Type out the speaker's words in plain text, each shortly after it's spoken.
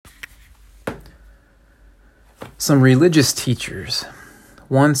Some religious teachers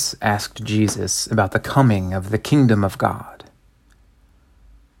once asked Jesus about the coming of the kingdom of God.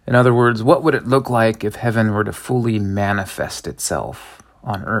 In other words, what would it look like if heaven were to fully manifest itself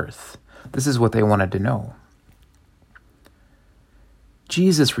on earth? This is what they wanted to know.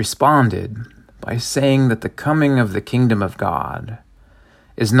 Jesus responded by saying that the coming of the kingdom of God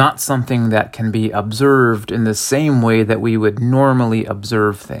is not something that can be observed in the same way that we would normally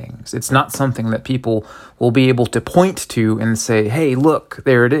observe things. It's not something that people will be able to point to and say, hey, look,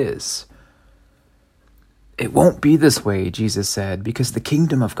 there it is. It won't be this way, Jesus said, because the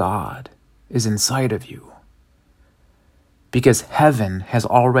kingdom of God is inside of you. Because heaven has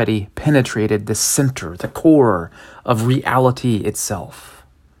already penetrated the center, the core of reality itself.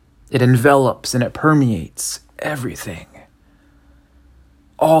 It envelops and it permeates everything.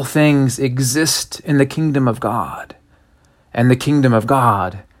 All things exist in the kingdom of God, and the kingdom of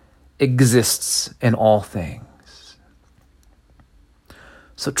God exists in all things.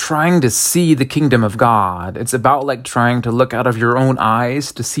 So trying to see the kingdom of God, it's about like trying to look out of your own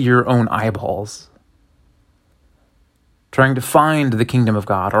eyes to see your own eyeballs. Trying to find the kingdom of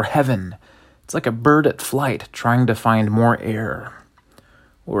God or heaven, it's like a bird at flight trying to find more air,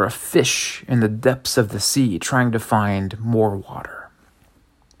 or a fish in the depths of the sea trying to find more water.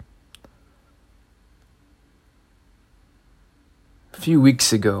 A few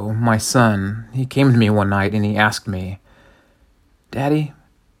weeks ago, my son, he came to me one night and he asked me, Daddy,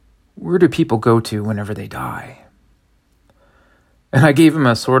 where do people go to whenever they die? And I gave him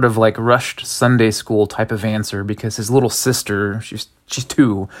a sort of like rushed Sunday school type of answer because his little sister, she's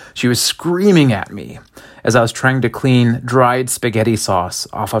 2, she was screaming at me as I was trying to clean dried spaghetti sauce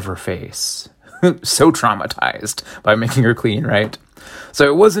off of her face. So traumatized by making her clean, right? So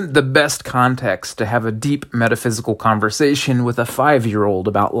it wasn't the best context to have a deep metaphysical conversation with a 5-year-old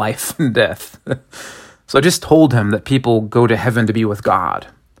about life and death. So I just told him that people go to heaven to be with God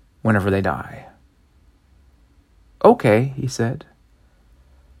whenever they die. Okay, he said.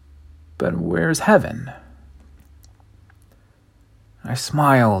 But where's heaven? I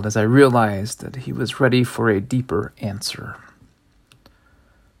smiled as I realized that he was ready for a deeper answer.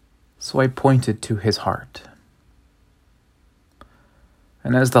 So I pointed to his heart.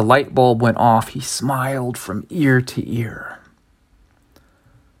 And as the light bulb went off, he smiled from ear to ear.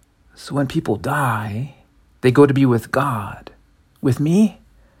 So when people die, they go to be with God. With me?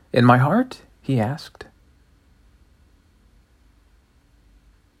 In my heart? He asked.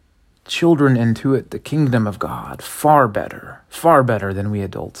 Children intuit the kingdom of God far better than we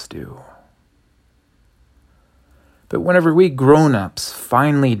adults do. But whenever we grown-ups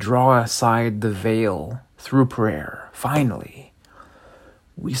finally draw aside the veil through prayer,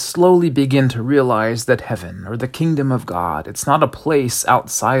 we slowly begin to realize that heaven, or the kingdom of God, it's not a place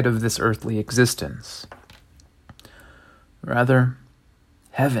outside of this earthly existence. Rather,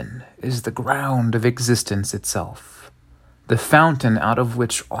 heaven is the ground of existence itself, the fountain out of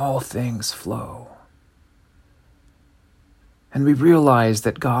which all things flow. And we realize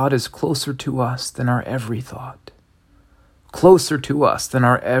that God is closer to us than our every thought, closer to us than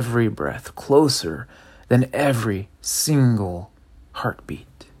our every breath, closer than every single heartbeat.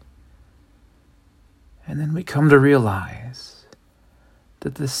 And then we come to realize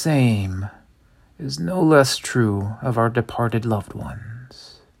that the same is no less true of our departed loved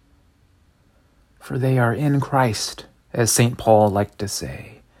ones. For they are in Christ, as St. Paul liked to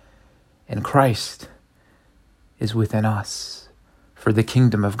say, and Christ is within us, for the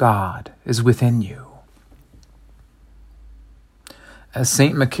kingdom of God is within you. As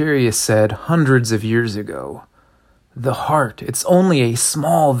St. Macarius said hundreds of years ago, the heart, it's only a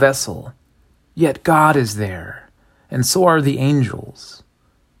small vessel, yet God is there, and so are the angels.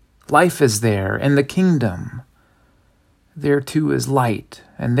 Life is there, and the kingdom. There too is light,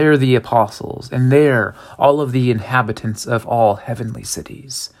 and there the apostles, and there all of the inhabitants of all heavenly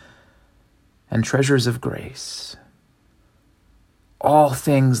cities, and treasures of grace. All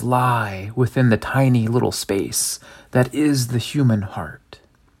things lie within the tiny little space that is the human heart.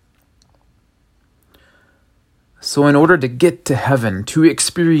 So in order to get to heaven, to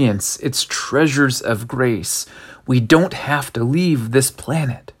experience its treasures of grace, we don't have to leave this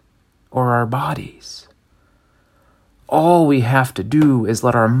planet or our bodies. All we have to do is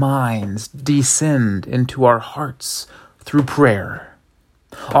let our minds descend into our hearts through prayer.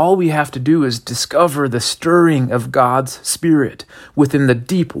 All we have to do is discover the stirring of God's Spirit within the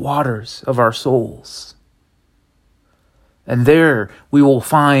deep waters of our souls. And there we will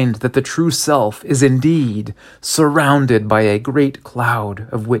find that the true self is indeed surrounded by a great cloud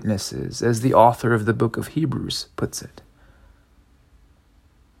of witnesses, as the author of the book of Hebrews puts it.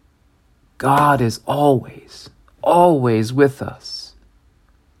 God is always, always with us.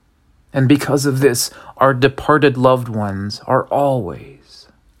 And because of this, our departed loved ones are always,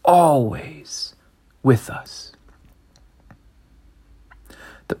 always with us.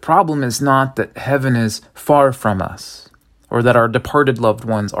 The problem is not that heaven is far from us, or that our departed loved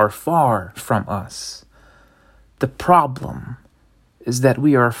ones are far from us. The problem is that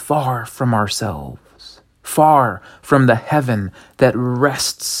we are far from ourselves, far from the heaven that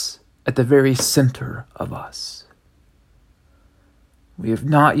rests at the very center of us. We have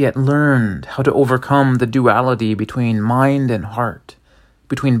not yet learned how to overcome the duality between mind and heart,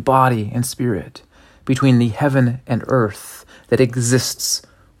 between body and spirit, between the heaven and earth that exists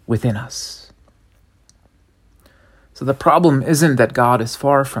within us. So the problem isn't that God is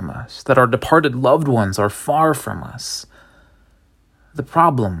far from us, that our departed loved ones are far from us. The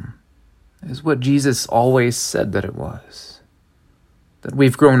problem is what Jesus always said that it was, that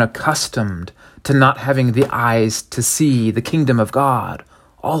we've grown accustomed to not having the eyes to see the kingdom of God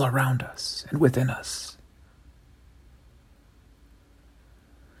all around us and within us.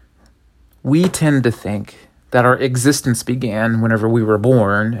 We tend to think that our existence began whenever we were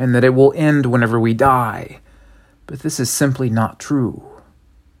born and that it will end whenever we die. But this is simply not true.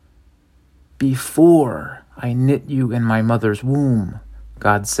 Before I knit you in my mother's womb,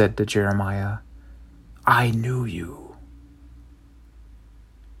 God said to Jeremiah, I knew you.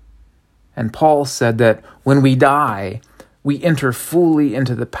 And Paul said that when we die, we enter fully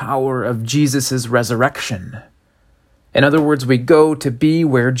into the power of Jesus' resurrection. In other words, we go to be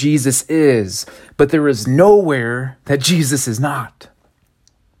where Jesus is, but there is nowhere that Jesus is not.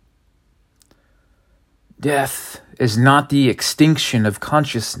 Death is not the extinction of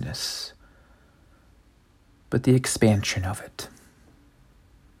consciousness, but the expansion of it.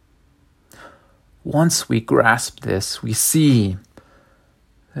 Once we grasp this, we see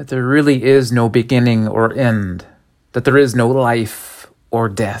that there really is no beginning or end, that there is no life or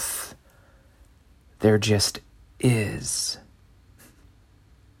death. There just is.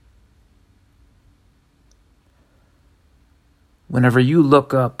 Whenever you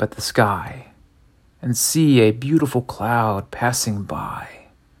look up at the sky and see a beautiful cloud passing by,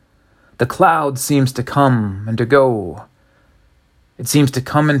 the cloud seems to come and to go. It seems to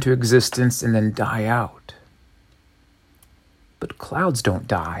come into existence and then die out. But clouds don't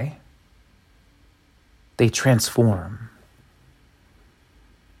die. They transform.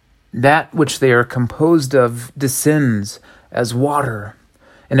 That which they are composed of descends as water,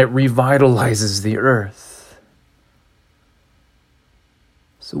 and it revitalizes the earth.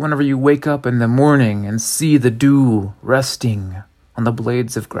 So whenever you wake up in the morning and see the dew resting on the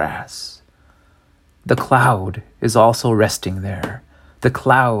blades of grass, the cloud is also resting there. The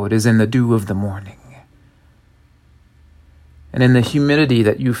cloud is in the dew of the morning. And in the humidity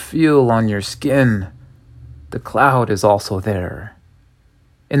that you feel on your skin, the cloud is also there.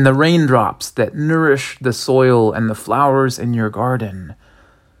 In the raindrops that nourish the soil and the flowers in your garden,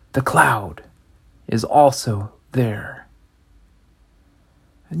 the cloud is also there.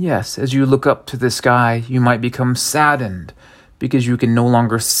 And yes, as you look up to the sky, you might become saddened because you can no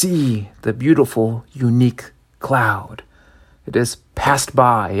longer see the beautiful, unique cloud. It has passed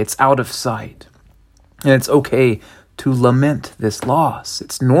by, it's out of sight. And it's okay to lament this loss.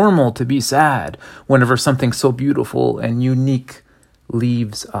 It's normal to be sad whenever something so beautiful and unique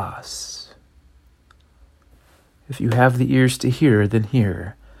leaves us. If you have the ears to hear, then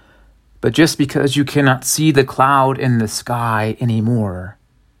hear. But just because you cannot see the cloud in the sky anymore,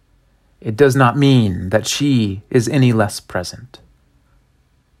 it does not mean that she is any less present.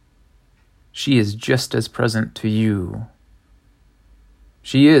 She is just as present to you.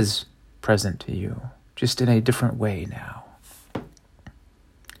 She is present to you, just in a different way now.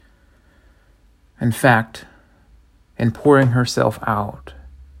 In fact, in pouring herself out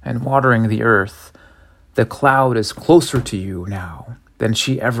and watering the earth, the cloud is closer to you now than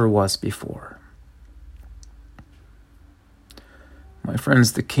she ever was before. My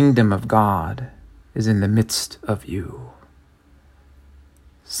friends, the kingdom of God is in the midst of you.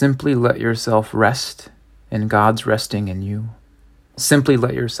 Simply let yourself rest in God's resting in you. Simply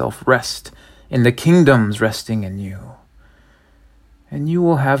let yourself rest in the kingdom's resting in you. And you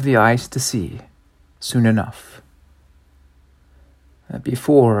will have the eyes to see soon enough that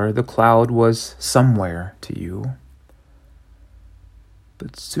before the cloud was somewhere to you,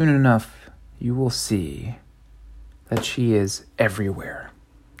 but soon enough you will see that she is everywhere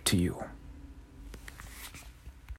to you.